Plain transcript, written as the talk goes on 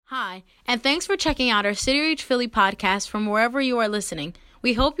Hi, and thanks for checking out our City Reach Philly podcast from wherever you are listening.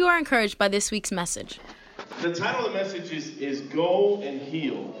 We hope you are encouraged by this week's message. The title of the message is Go and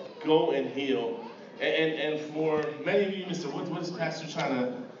Heal. Go and Heal. And for many of you, you say, what is Pastor trying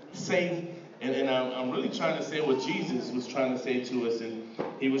to say? And I'm really trying to say what Jesus was trying to say to us. And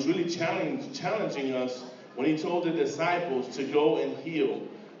he was really challenging us when he told the disciples to go and heal.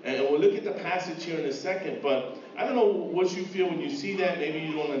 And we'll look at the passage here in a second, but I don't know what you feel when you see that. Maybe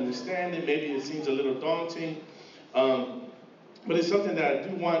you don't understand it. Maybe it seems a little daunting. But it's something that I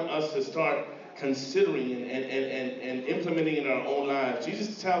do want us to start considering and implementing in our own lives.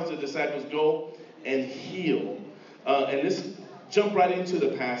 Jesus tells the disciples, go and heal. And let's jump right into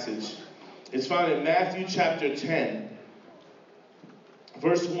the passage. It's found in Matthew chapter 10,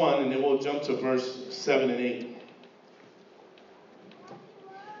 verse 1, and then we'll jump to verse 7 and 8.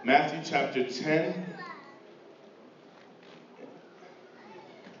 Matthew chapter 10,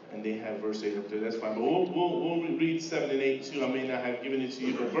 and they have verse 8 up there, that's fine. But we'll read 7 and 8 too. I may not have given it to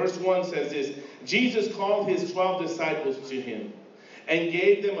you. But verse 1 says this: Jesus called his 12 disciples to him and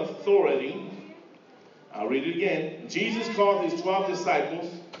gave them authority. I'll read it again. Jesus called his 12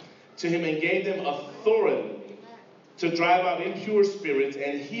 disciples to him and gave them authority to drive out impure spirits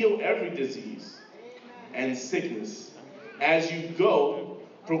and heal every disease and sickness. As you go,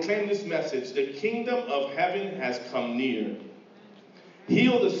 proclaim this message: the kingdom of heaven has come near.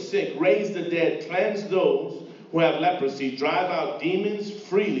 Heal the sick, raise the dead, cleanse those who have leprosy, drive out demons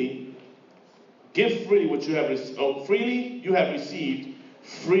freely. Give freely what you have received. Freely you have received,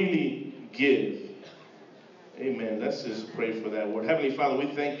 freely give. Amen. Let's just pray for that word. Heavenly Father,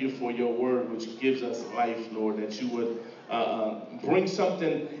 we thank you for your word, which gives us life, Lord, that you would bring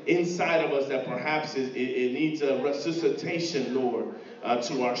something inside of us that perhaps it needs a resuscitation, Lord,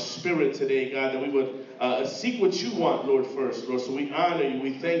 to our spirit today, God, that we would seek what you want, Lord, first, Lord. So we honor you.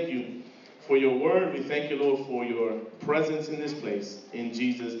 We thank you for your word. We thank you, Lord, for your presence in this place. In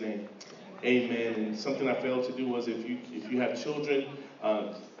Jesus' name, amen. And something I failed to do was if you have children,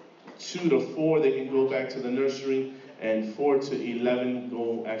 2 to 4, they can go back to the nursery, and 4 to 11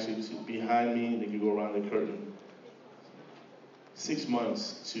 go actually to behind me, and they can go around the curtain. 6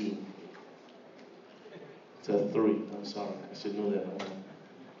 months to 3. I'm sorry, I should know that.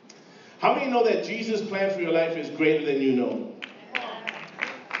 How many know that Jesus' plan for your life is greater than you know?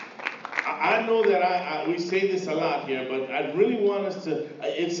 I know that we say this a lot here, but I really want us to,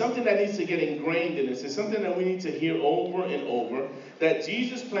 it's something that needs to get ingrained in us. It's something that we need to hear over and over, that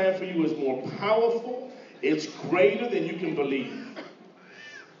Jesus' plan for you is more powerful, it's greater than you can believe.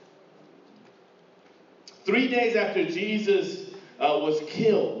 3 days after Jesus was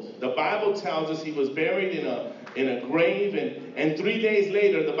killed, the Bible tells us he was buried in a grave, and 3 days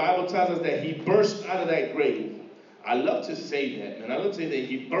later, the Bible tells us that he burst out of that grave. I love to say that, and I love to say that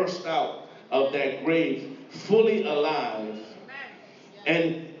he burst out of that grave fully alive.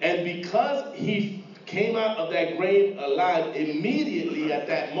 And because he came out of that grave alive, immediately at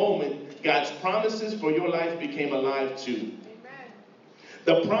that moment, God's promises for your life became alive too.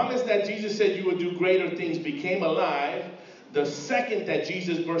 The promise that Jesus said you would do greater things became alive the second that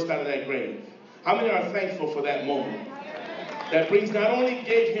Jesus burst out of that grave. How many are thankful for that moment? That brings, not only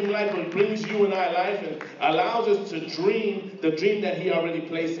gave him life, but brings you and I life and allows us to dream the dream that he already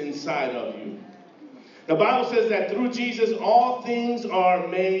placed inside of you. The Bible says that through Jesus, all things are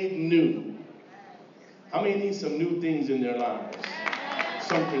made new. How many need some new things in their lives?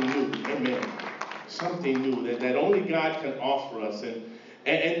 Something new. Amen. Something new that only God can offer us.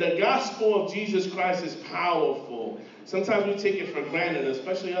 And the gospel of Jesus Christ is powerful. Sometimes we take it for granted,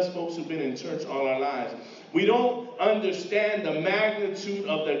 especially us folks who've been in church all our lives. We don't understand the magnitude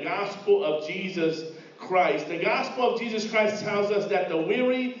of the gospel of Jesus Christ. The gospel of Jesus Christ tells us that the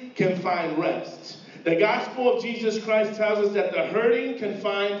weary can find rest. The gospel of Jesus Christ tells us that the hurting can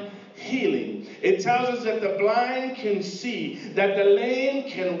find healing. It tells us that the blind can see, that the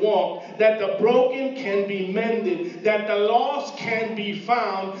lame can walk, that the broken can be mended, that the lost can be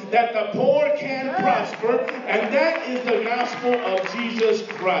found, that the poor can prosper, and that is the gospel of Jesus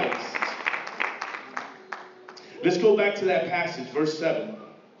Christ. Let's go back to that passage, verse 7.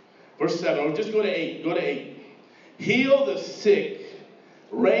 Verse 7, or just go to 8. Go to 8. Heal the sick,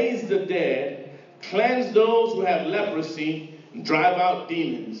 raise the dead, cleanse those who have leprosy, and drive out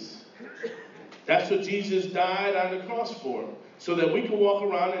demons. That's what Jesus died on the cross for, so that we can walk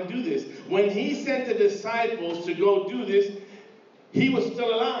around and do this. When he sent the disciples to go do this, he was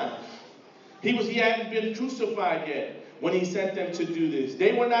still alive. He hadn't been crucified yet when he sent them to do this.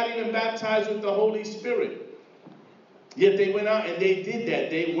 They were not even baptized with the Holy Spirit. Yet they went out and they did that.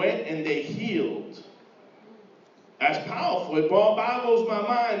 They went and they healed. That's powerful. It boggles my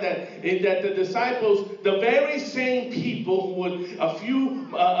mind that the disciples, the very same people who would a few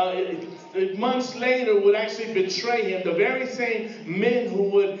months later would actually betray him, the very same men who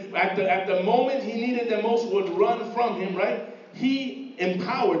would, at the moment he needed them most, would run from him, right? He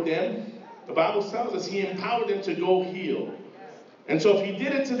empowered them. The Bible tells us he empowered them to go heal. And so if he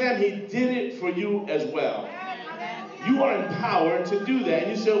did it to them, he did it for you as well. You are empowered to do that.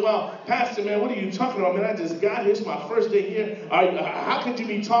 And you say, well, Pastor, man, what are you talking about? Man, I just got here. It's my first day here. How could you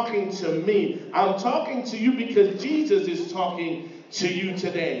be talking to me? I'm talking to you because Jesus is talking to you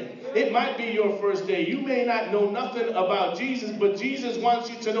today. It might be your first day. You may not know nothing about Jesus, but Jesus wants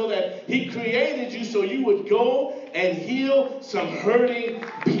you to know that he created you so you would go and heal some hurting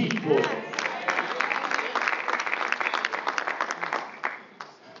people.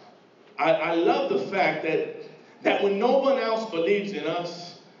 I love the fact that when no one else believes in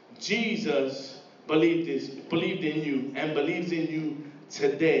us, Jesus believed in you and believes in you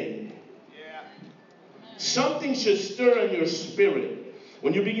today. Yeah. Something should stir in your spirit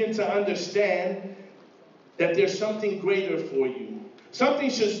when you begin to understand that there's something greater for you.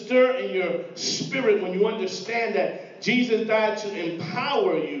 Something should stir in your spirit when you understand that Jesus died to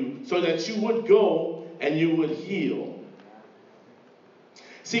empower you so that you would go and you would heal.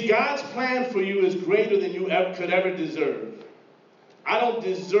 See, God's plan for you is greater than you could ever deserve. I don't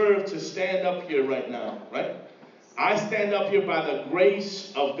deserve to stand up here right now, right? I stand up here by the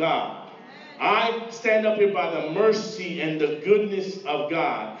grace of God. I stand up here by the mercy and the goodness of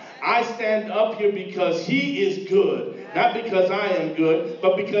God. I stand up here because he is good. Not because I am good,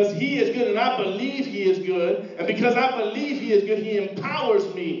 but because he is good, and I believe he is good. And because I believe he is good, he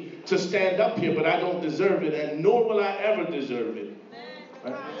empowers me to stand up here, but I don't deserve it, and nor will I ever deserve it.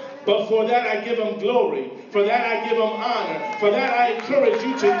 Right? But for that I give him glory. For that I give him honor. For that I encourage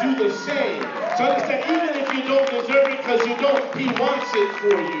you to do the same. So understand, even if you don't deserve it because you don't, he wants it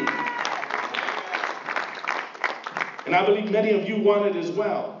for you. And I believe many of you want it as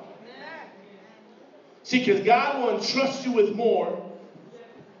well. See, because God will entrust you with more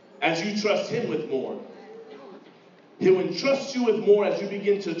as you trust him with more. He'll entrust you with more as you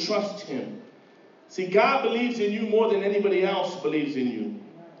begin to trust him. See, God believes in you more than anybody else believes in you.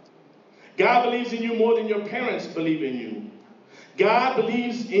 God believes in you more than your parents believe in you. God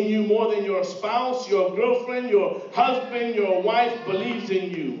believes in you more than your spouse, your girlfriend, your husband, your wife believes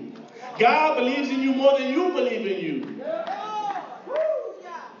in you. God believes in you more than you believe in you.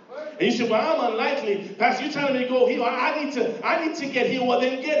 And you say, well, I'm unlikely. Pastor, you're telling me to go heal. I need to get healed. Well,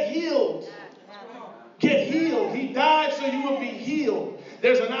 then get healed. Get healed. He died so you will be healed.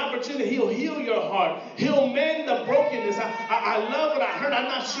 There's an opportunity. He'll heal your heart. He'll mend the brokenness. I love what I heard. I'm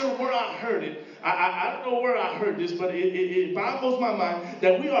not sure where I heard it. I don't know where I heard this, but it boggles my mind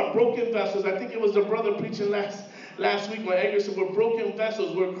that we are broken vessels. I think it was the brother preaching last week when Edgar said we're broken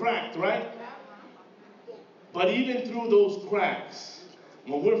vessels. We're cracked, right? But even through those cracks,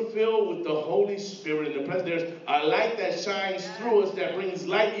 when we're filled with the Holy Spirit in the presence, there's a light that shines through us that brings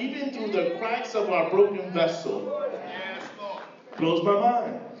light even through the cracks of our broken vessel. Blows my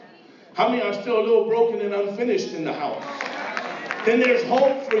mind. How many are still a little broken and unfinished in the house? Then there's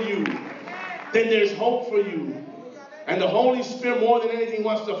hope for you. Then there's hope for you. And the Holy Spirit, more than anything,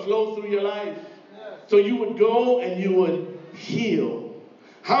 wants to flow through your life. So you would go and you would heal.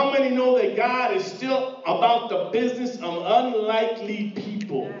 How many know that God is still about the business of unlikely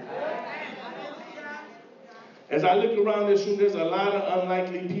people? As I look around this room, there's a lot of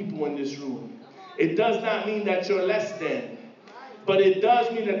unlikely people in this room. It does not mean that you're less than. But it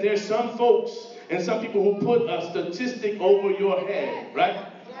does mean that there's some folks and some people who put a statistic over your head, right?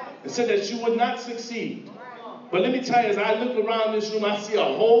 And said that you would not succeed. But let me tell you, as I look around this room, I see a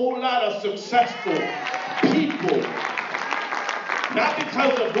whole lot of successful people. Not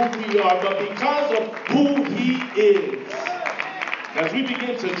because of who we are, but because of who he is. As we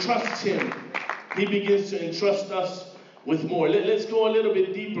begin to trust him, he begins to entrust us with more. Let's go a little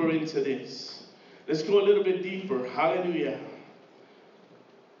bit deeper into this. Let's go a little bit deeper. Hallelujah.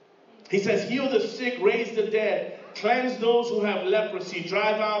 He says, heal the sick, raise the dead, cleanse those who have leprosy,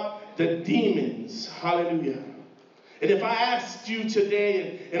 drive out the demons. Hallelujah. And if I asked you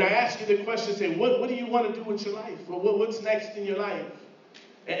today, and I ask you the question, say, what do you want to do with your life? What's next in your life?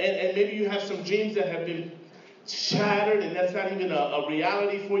 And maybe you have some dreams that have been shattered, and that's not even a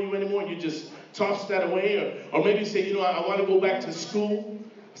reality for you anymore. You just toss that away. Or maybe you say, I want to go back to school.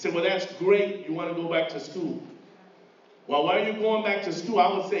 I said, well, that's great. You want to go back to school. Well, while you're going back to school,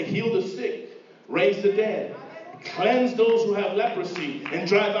 I would say heal the sick, raise the dead, cleanse those who have leprosy, and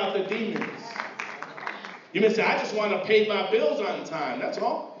drive out the demons. You may say, I just want to pay my bills on time. That's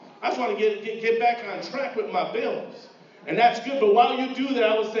all. I just want to get back on track with my bills. And that's good. But while you do that,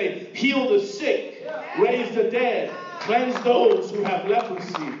 I would say, heal the sick, raise the dead, cleanse those who have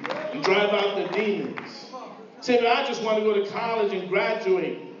leprosy, and drive out the demons. Say, but I just want to go to college and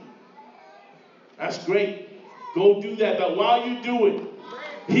graduate. That's great. Go do that. But while you do it,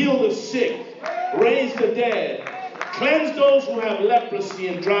 heal the sick, raise the dead, cleanse those who have leprosy,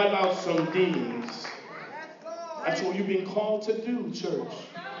 and drive out some demons. That's what you've been called to do, church.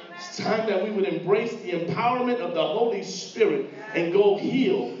 It's time that we would embrace the empowerment of the Holy Spirit and go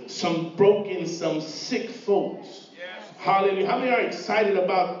heal some broken, some sick folks. Hallelujah. How many are excited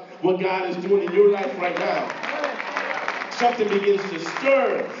about what God is doing in your life right now? Something begins to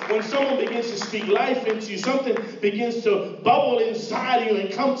stir. When someone begins to speak life into you, something begins to bubble inside you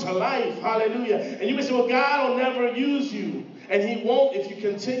and come to life. Hallelujah. And you may say, well, God will never use you. And he won't if you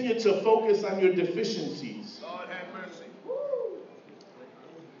continue to focus on your deficiencies. Lord have mercy.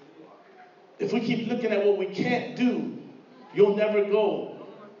 If we keep looking at what we can't do, you'll never go.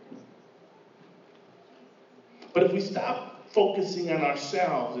 But if we stop focusing on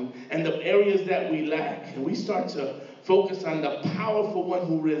ourselves and the areas that we lack, and we start to focus on the powerful one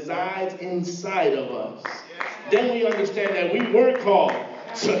who resides inside of us, then we understand that we were called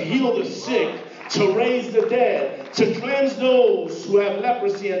to heal the sick, to raise the dead, to cleanse those who have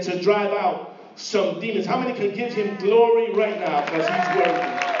leprosy, and to drive out some demons. How many can give him glory right now because he's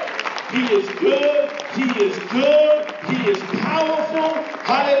worthy? He is good. He is good. He is powerful.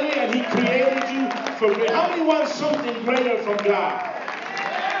 Hallelujah. And he created you for great. How many want something greater from God?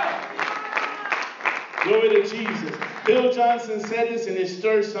 Glory to Jesus. Bill Johnson said this, and it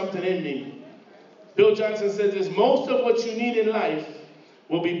stirred something in me. Bill Johnson said this: most of what you need in life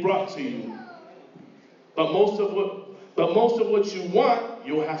will be brought to you. But most of what you want,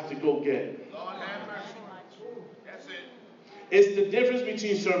 you'll have to go get. Lord have mercy. That's it. It's the difference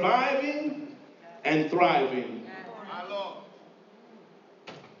between surviving and thriving. My Lord.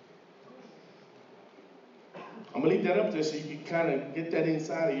 I'm going to leave that up there so you can kind of get that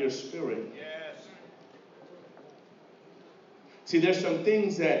inside of your spirit. Yes. See, there's some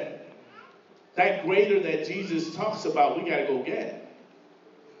things that greater that Jesus talks about, we got to go get.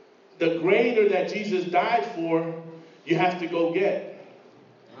 The greater that Jesus died for, you have to go get.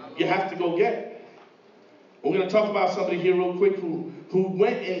 You have to go get. We're going to talk about somebody here real quick who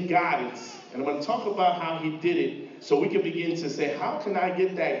went and got it. And I'm going to talk about how he did it so we can begin to say, how can I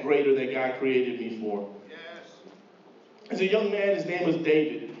get that greater that God created me for? Yes. As a young man, his name was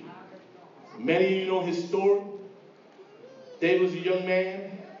David. Many of you know his story. David was a young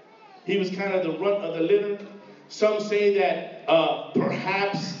man. He was kind of the runt of the litter. Some say that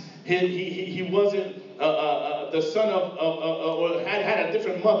perhaps he wasn't the son of or had a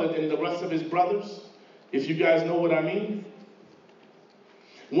different mother than the rest of his brothers, if you guys know what I mean.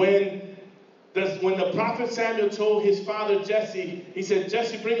 When the prophet Samuel told his father Jesse, he said,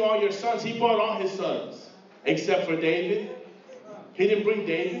 Jesse, bring all your sons. He brought all his sons, except for David. He didn't bring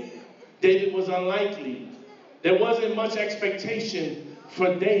David. David was unlikely. There wasn't much expectation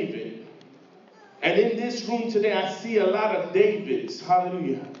for David. And in this room today, I see a lot of Davids,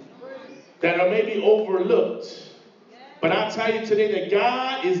 hallelujah, that are maybe overlooked. But I tell you today that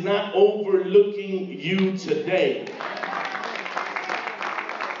God is not overlooking you today.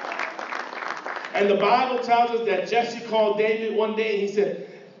 And the Bible tells us that Jesse called David one day and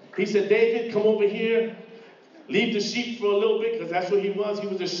he said, David, come over here. Leave the sheep for a little bit, because that's what he was. He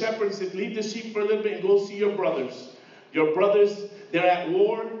was a shepherd. He said, leave the sheep for a little bit and go see your brothers. Your brothers, they're at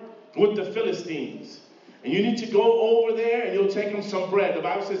war with the Philistines. And you need to go over there and you'll take them some bread. The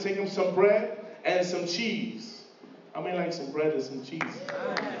Bible says take them some bread and some cheese. How many like some bread and some cheese?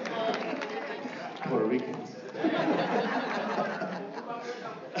 Puerto Ricans.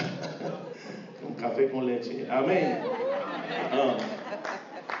 Café con leche. Amen.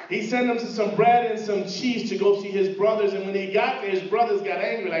 He sent them some bread and some cheese to go see his brothers. And when he got there, his brothers got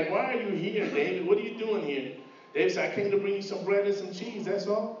angry. Like, why are you here, David? What are you doing here? David said, I came to bring you some bread and some cheese. That's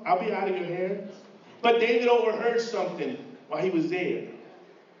all. I'll be out of your hair. But David overheard something while he was there.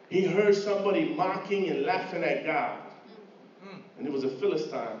 He heard somebody mocking and laughing at God. And it was a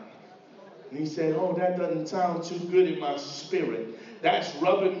Philistine. And he said, oh, that doesn't sound too good in my spirit. That's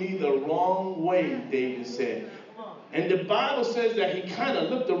rubbing me the wrong way, David said. And the Bible says that he kind of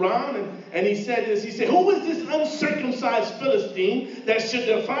looked around and he said this. He said, who is this uncircumcised Philistine that should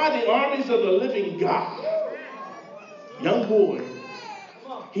defy the armies of the living God? Young boy.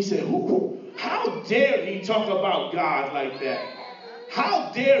 He said, how dare he talk about God like that?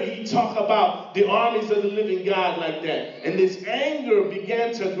 How dare he talk about the armies of the living God like that? And this anger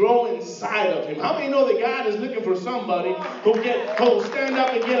began to grow inside of him. How many know that God is looking for somebody who'll stand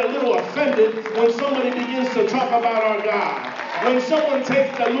up and get a little offended when somebody begins to talk about our God? When someone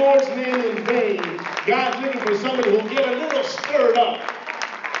takes the Lord's name in vain, God's looking for somebody who'll get a little stirred up.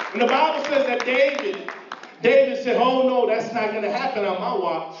 And the Bible says that David said, oh no, that's not going to happen on my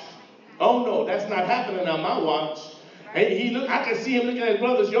watch. Oh no, that's not happening on my watch. And I can see him looking at his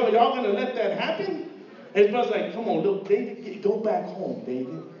brothers, y'all going to let that happen? And his brother's like, come on, look, David, go back home,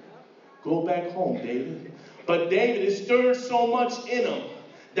 David. Go back home, David. But David, it stirred so much in him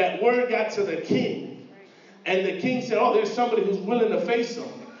that word got to the king. And the king said, oh, there's somebody who's willing to face him.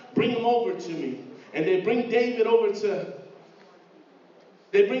 Bring him over to me. And they bring David over to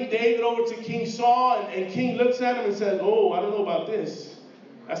King Saul, and King looks at him and says, oh, I don't know about this.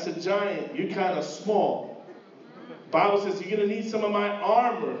 That's a giant. You're kind of small. Bible says, you're going to need some of my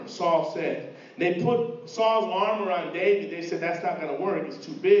armor, Saul said. They put Saul's armor on David. They said, that's not going to work. It's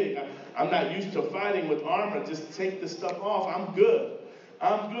too big. I'm not used to fighting with armor. Just take the stuff off. I'm good.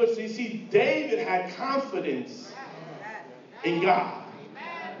 So you see, David had confidence in God.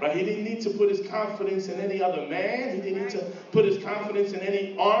 Right? He didn't need to put his confidence in any other man. He didn't need to put his confidence in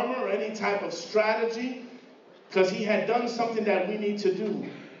any armor or any type of strategy, because he had done something that we need to do.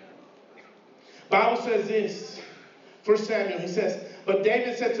 Bible says this, 1 Samuel, he says, but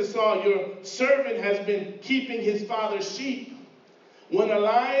David said to Saul, your servant has been keeping his father's sheep. When a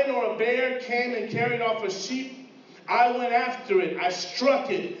lion or a bear came and carried off a sheep, I went after it. I struck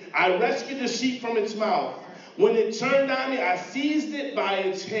it. I rescued the sheep from its mouth. When it turned on me, I seized it by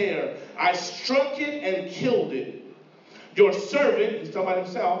its hair. I struck it and killed it. Your servant, he's talking about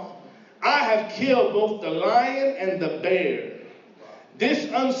himself, I have killed both the lion and the bear. This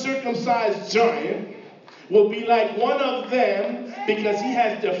uncircumcised giant will be like one of them because he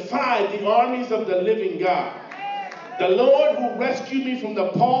has defied the armies of the living God. The Lord who rescued me from the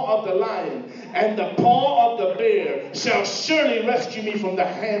paw of the lion and the paw of the bear shall surely rescue me from the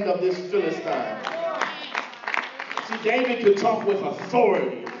hand of this Philistine. See, David could talk with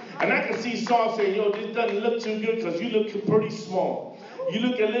authority. And I can see Saul saying, yo, this doesn't look too good because you look pretty small. You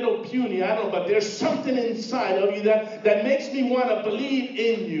look a little puny, I don't know, but there's something inside of you that makes me want to believe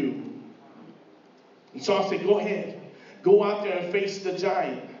in you. And Saul said, go ahead. Go out there and face the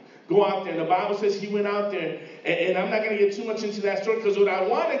giant. Go out there. And the Bible says he went out there. And I'm not going to get too much into that story because what I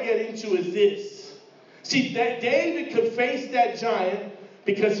want to get into is this. See, that David could face that giant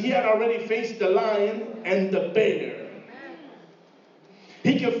because he had already faced the lion and the bear.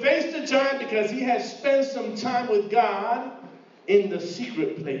 He could face the giant because he had spent some time with God in the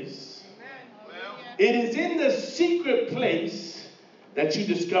secret place. It is in the secret place that you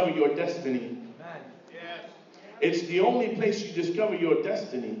discover your destiny. It's the only place you discover your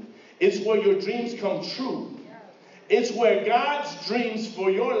destiny. It's where your dreams come true. It's where God's dreams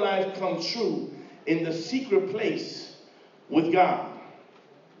for your life come true, in the secret place with God.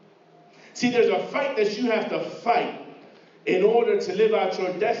 See, there's a fight that you have to fight in order to live out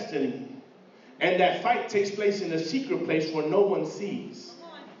your destiny. And that fight takes place in the secret place where no one sees.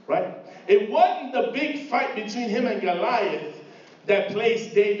 Right? It wasn't the big fight between him and Goliath that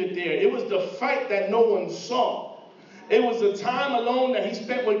placed David there. It was the fight that no one saw. It was the time alone that he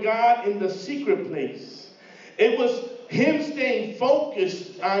spent with God in the secret place. It was him staying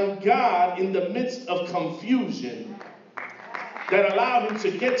focused on God in the midst of confusion that allowed him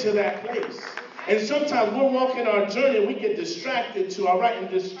to get to that place. And sometimes we're walking our journey and we get distracted to our right and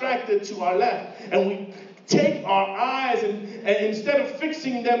distracted to our left. And we take our eyes and instead of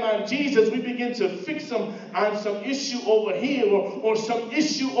fixing them on Jesus, we begin to fix them on some issue over here or some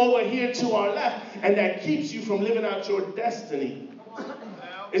issue over here to our left. And that keeps you from living out your destiny.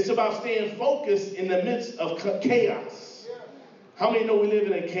 It's about staying focused in the midst of chaos. How many know we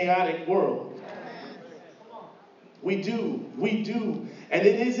live in a chaotic world? We do. And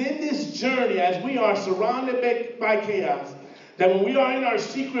it is in this journey, as we are surrounded by chaos, that when we are in our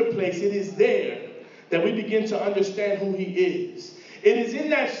secret place, it is there that we begin to understand who he is. It is in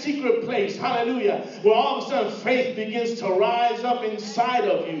that secret place, hallelujah, where all of a sudden faith begins to rise up inside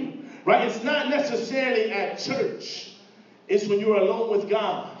of you. Right? It's not necessarily at church. It's when you're alone with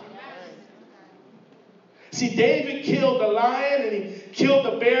God. See, David killed the lion and he killed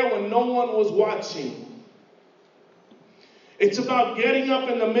the bear when no one was watching. It's about getting up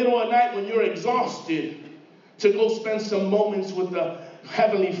in the middle of the night when you're exhausted to go spend some moments with the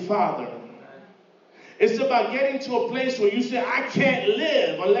Heavenly Father. It's about getting to a place where you say, I can't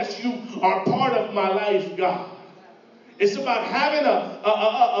live unless you are part of my life, God. It's about having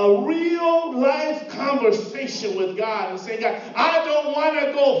a real life conversation with God and saying, God, I don't want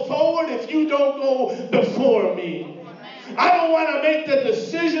to go forward if you don't go before me. I don't want to make the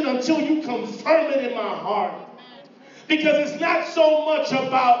decision until you confirm it in my heart. Because it's not so much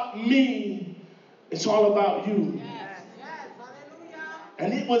about me. It's all about you.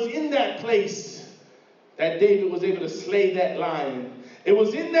 And it was in that place that David was able to slay that lion. It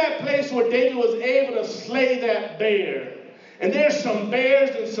was in that place where David was able to slay that bear. And there's some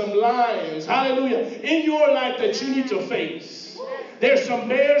bears and some lions, hallelujah, in your life that you need to face. There's some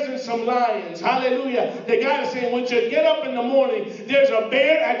bears and some lions, hallelujah. That God is saying, when you get up in the morning, there's a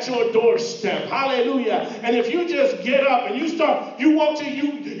bear at your doorstep, hallelujah. And if you just get up and you walk to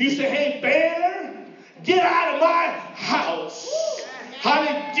you say, hey, bear, get out of my house.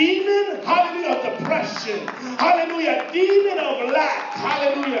 Hallelujah, demon, hallelujah, of depression. Hallelujah, demon of lack.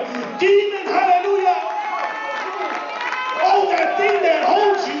 Hallelujah, demon, hallelujah. Oh, that thing that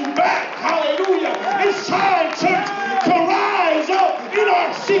holds you back. Hallelujah. It's time, church, to rise up in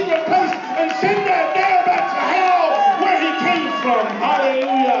our secret place and send that bear back to hell where he came from.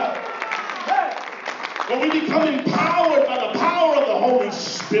 Hallelujah. When we become empowered by the power of the Holy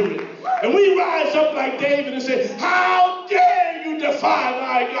Spirit. And we rise up like David and say, how dare you defy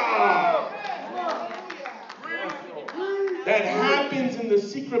my God? That happens in the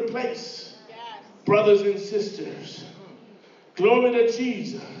secret place, brothers and sisters. Glory to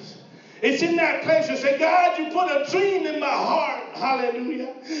Jesus. It's in that place you say, God, you put a dream in my heart.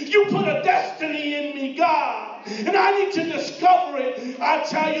 Hallelujah. You put a destiny in me, God. And I need to discover it. I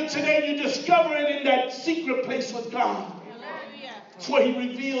tell you today, you discover it in that secret place with God. It's where he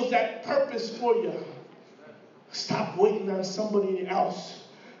reveals that purpose for you. Stop waiting on somebody else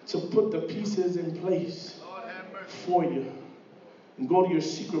to put the pieces in place for you. And go to your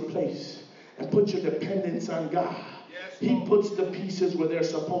secret place and put your dependence on God. He puts the pieces where they're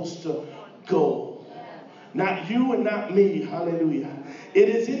supposed to go. Not you and not me. Hallelujah. It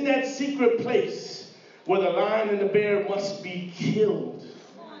is in that secret place where the lion and the bear must be killed.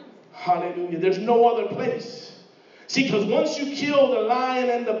 Hallelujah. There's no other place. See, because once you kill the lion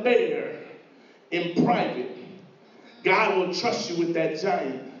and the bear in private, God will trust you with that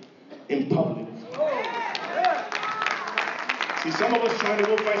giant in public. See, some of us trying to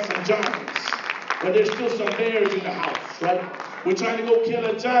go fight some giants when there's still some bears in the house, right? We're trying to go kill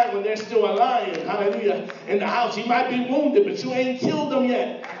a giant when there's still a lion, hallelujah, in the house. He might be wounded, but you ain't killed him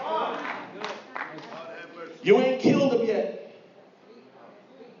yet. You ain't killed him yet.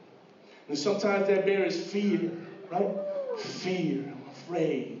 And sometimes that bear is fear, right? Fear, I'm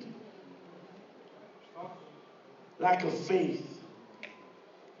afraid. Lack of faith.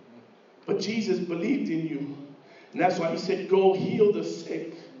 But Jesus believed in you. And that's why he said, go heal the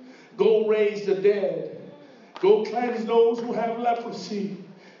sick. Go raise the dead. Go cleanse those who have leprosy.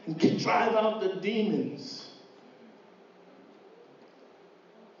 And drive out the demons.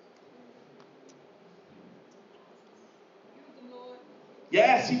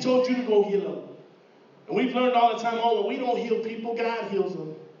 Yes, he told you to go heal them. And we've learned all the time, when we don't heal people, God heals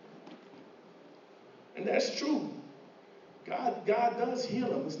them. And that's true. God does heal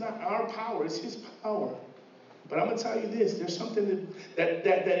them. It's not our power, it's his power. But I'm going to tell you this, there's something that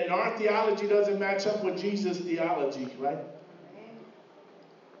in our theology doesn't match up with Jesus' theology, right?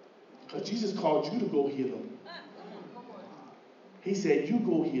 Because Jesus called you to go heal them. He said, you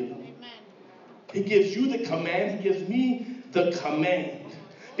go heal them. He gives you the command, he gives me the command.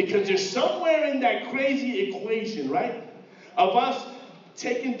 Because there's somewhere in that crazy equation, right, of us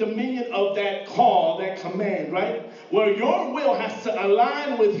taking dominion of that call, that command, right, where your will has to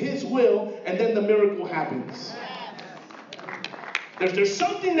align with his will, and then the miracle happens. There's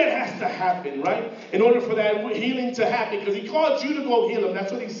something that has to happen, right, in order for that healing to happen, because he called you to go heal him.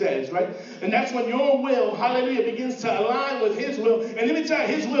 That's what he says, right? And that's when your will, hallelujah, begins to align with his will. And let me tell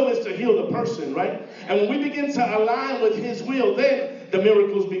you, his will is to heal the person, right? And when we begin to align with his will, then the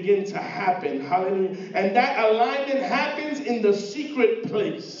miracles begin to happen, hallelujah. And that alignment happens in the secret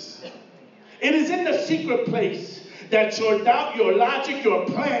place. It is in the secret place that your doubt, your logic, your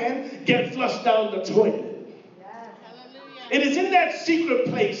plan get flushed down the toilet. It is in that secret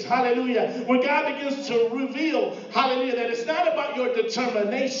place, hallelujah, where God begins to reveal, hallelujah, that it's not about your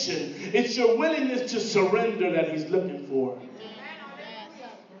determination. It's your willingness to surrender that he's looking for.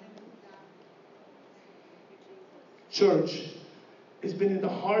 Church, it's been in the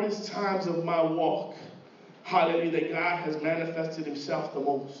hardest times of my walk, hallelujah, that God has manifested himself the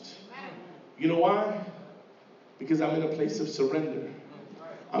most. You know why? Because I'm in a place of surrender.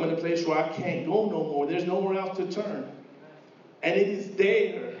 I'm in a place where I can't go no more. There's nowhere else to turn. And it is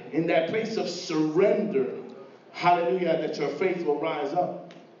there, in that place of surrender, hallelujah, that your faith will rise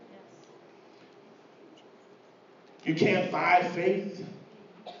up. You can't buy faith.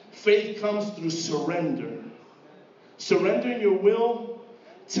 Faith comes through surrender. Surrendering your will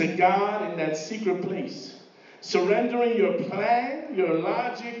to God in that secret place. Surrendering your plan, your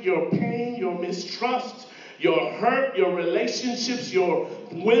logic, your pain, your mistrust, your hurt, your relationships, your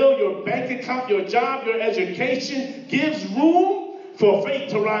will, your bank account, your job, your education gives room for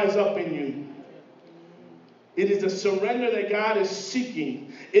faith to rise up in you. It is a surrender that God is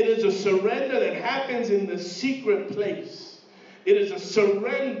seeking. It is a surrender that happens in the secret place. It is a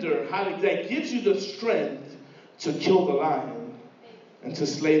surrender that gives you the strength to kill the lion and to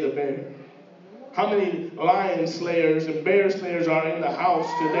slay the bear. How many lion slayers and bear slayers are in the house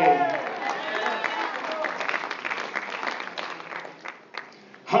today?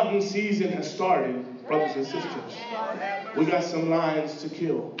 Hunting season has started, brothers and sisters. We got some lions to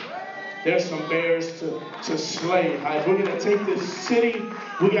kill. There's some bears to slay. If we're going to take this city,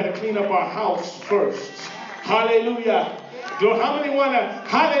 we got to clean up our house first. Hallelujah. How many want to,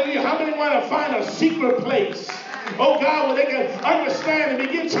 hallelujah, how many want to find a secret place? Oh God, where they can understand and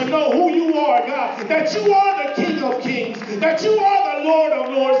begin to know who you are, God. That you are the King of Kings. That you are the Lord of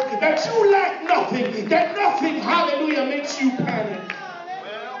Lords. That you lack nothing. That nothing, hallelujah, makes you panic.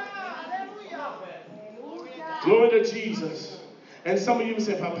 Glory to Jesus. And some of you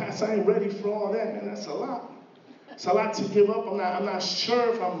say, Pastor, I ain't ready for all that. Man, that's a lot. It's a lot to give up. I'm not sure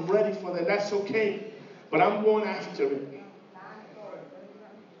if I'm ready for that. That's okay. But I'm going after it.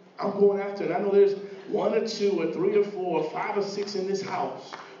 I'm going after it. I know there's 1 or 2 or 3 or 4 or 5 or 6 in this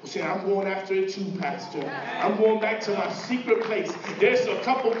house who say, I'm going after it too, Pastor. I'm going back to my secret place. There's a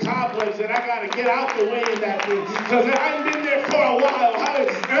couple cobwebs that I got to get out the way in that room because I ain't been there for a while.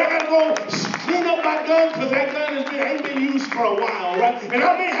 And I got to go clean up my gun because that gun ain't been used for a while, right? And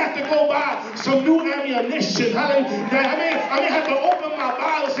I may have to go buy some new ammunition. I may have to open my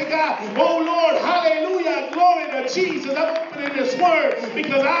Bible and say, God, oh Lord, hallelujah, glory to Jesus. I'm opening this word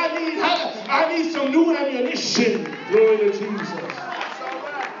because I need some new ammunition. Glory to Jesus.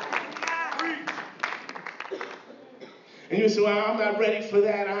 And you say, well, I'm not ready for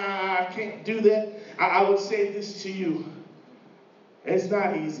that. I can't do that. I would say this to you. It's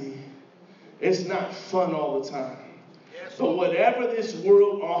not easy. It's not fun all the time. But whatever this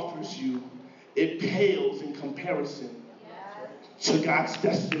world offers you, it pales in comparison to God's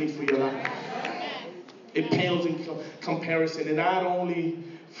destiny for your life. It pales in comparison, and not only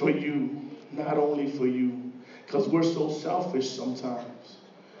for you, because we're so selfish sometimes.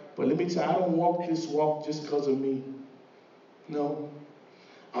 But let me tell you, I don't walk this walk just because of me. No.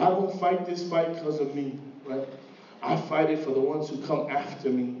 I don't fight this fight because of me, right? I fight it for the ones who come after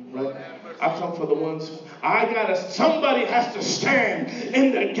me, right? I come for the ones somebody has to stand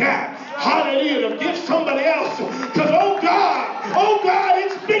in the gap. Hallelujah, to give somebody else. Because, oh God,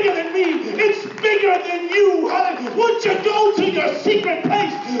 it's bigger than me. It's bigger than you. Hallelujah. Would you go to your secret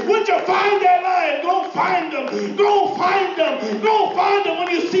place? Would you find that lion? Go find them. Go find them. Go find them when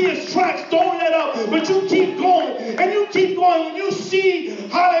you see his tracks. Don't let up. But you keep going. And you keep going. When you see,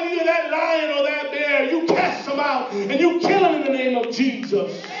 hallelujah, that lion or that bear, you cast them out. And you kill them in the name of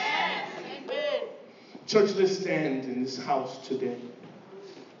Jesus. Yes. Amen. Church, let's stand in this house today.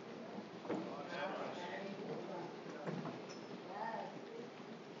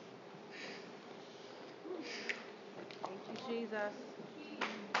 Thank you, Jesus.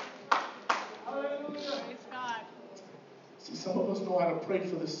 Hallelujah. Praise God. See, some of us know how to pray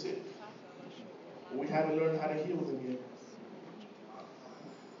for the sick, but we haven't learned how to heal them yet.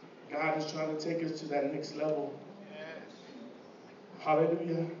 God is trying to take us to that next level.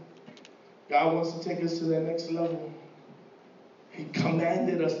 Hallelujah. God wants to take us to that next level. He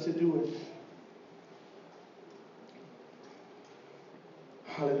commanded us to do it.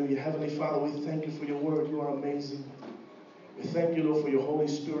 Hallelujah. Heavenly Father, we thank you for your word. You are amazing. We thank you, Lord, for your Holy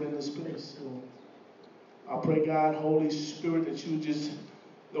Spirit in this place, Lord. I pray, God, Holy Spirit, that you just,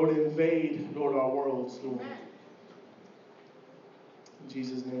 Lord, invade, Lord, our worlds, Lord. In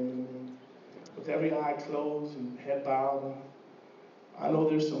Jesus' name, amen. With every eye closed and head bowed, I know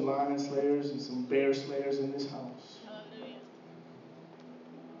there's some lion slayers and some bear slayers in this house. Hallelujah.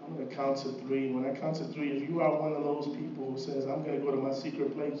 I'm going to count to 3. When I count to 3, if you are one of those people who says, I'm going to go to my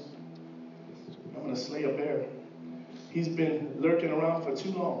secret place, I'm going to slay a bear. He's been lurking around for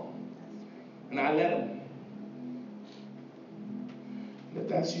too long, and I let him. And if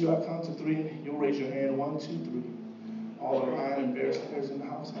that's you, I count to 3. You'll raise your hand. 1, 2, 3. All the lion and bear slayers in the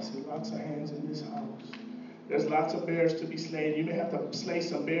house. I see lots of hands in this house. There's lots of bears to be slain. You may have to slay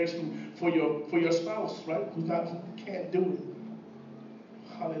some bears for your spouse, right? Who can't do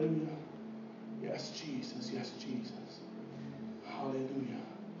it. Hallelujah. Yes, Jesus. Yes, Jesus. Hallelujah.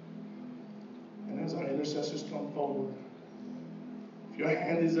 And as our intercessors come forward, if your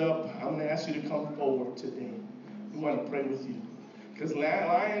hand is up, I'm going to ask you to come forward today. We want to pray with you. Because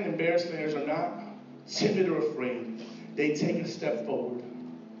lion and bear slayers are not timid or afraid. They take a step forward.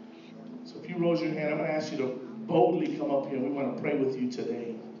 So if you raise your hand, I'm going to ask you to boldly come up here. We want to pray with you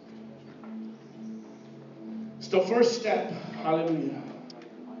today. It's the first step. Hallelujah.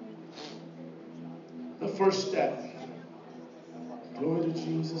 The first step. Glory to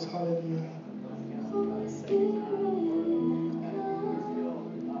Jesus. Hallelujah. Holy Spirit,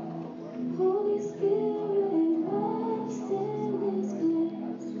 Holy Spirit, rest in this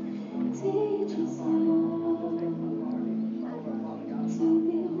place. Teach us, Lord, to be one with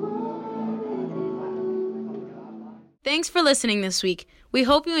you. Thanks for listening this week. We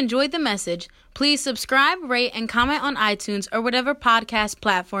hope you enjoyed the message. Please subscribe, rate, and comment on iTunes or whatever podcast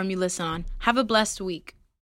platform you listen on. Have a blessed week.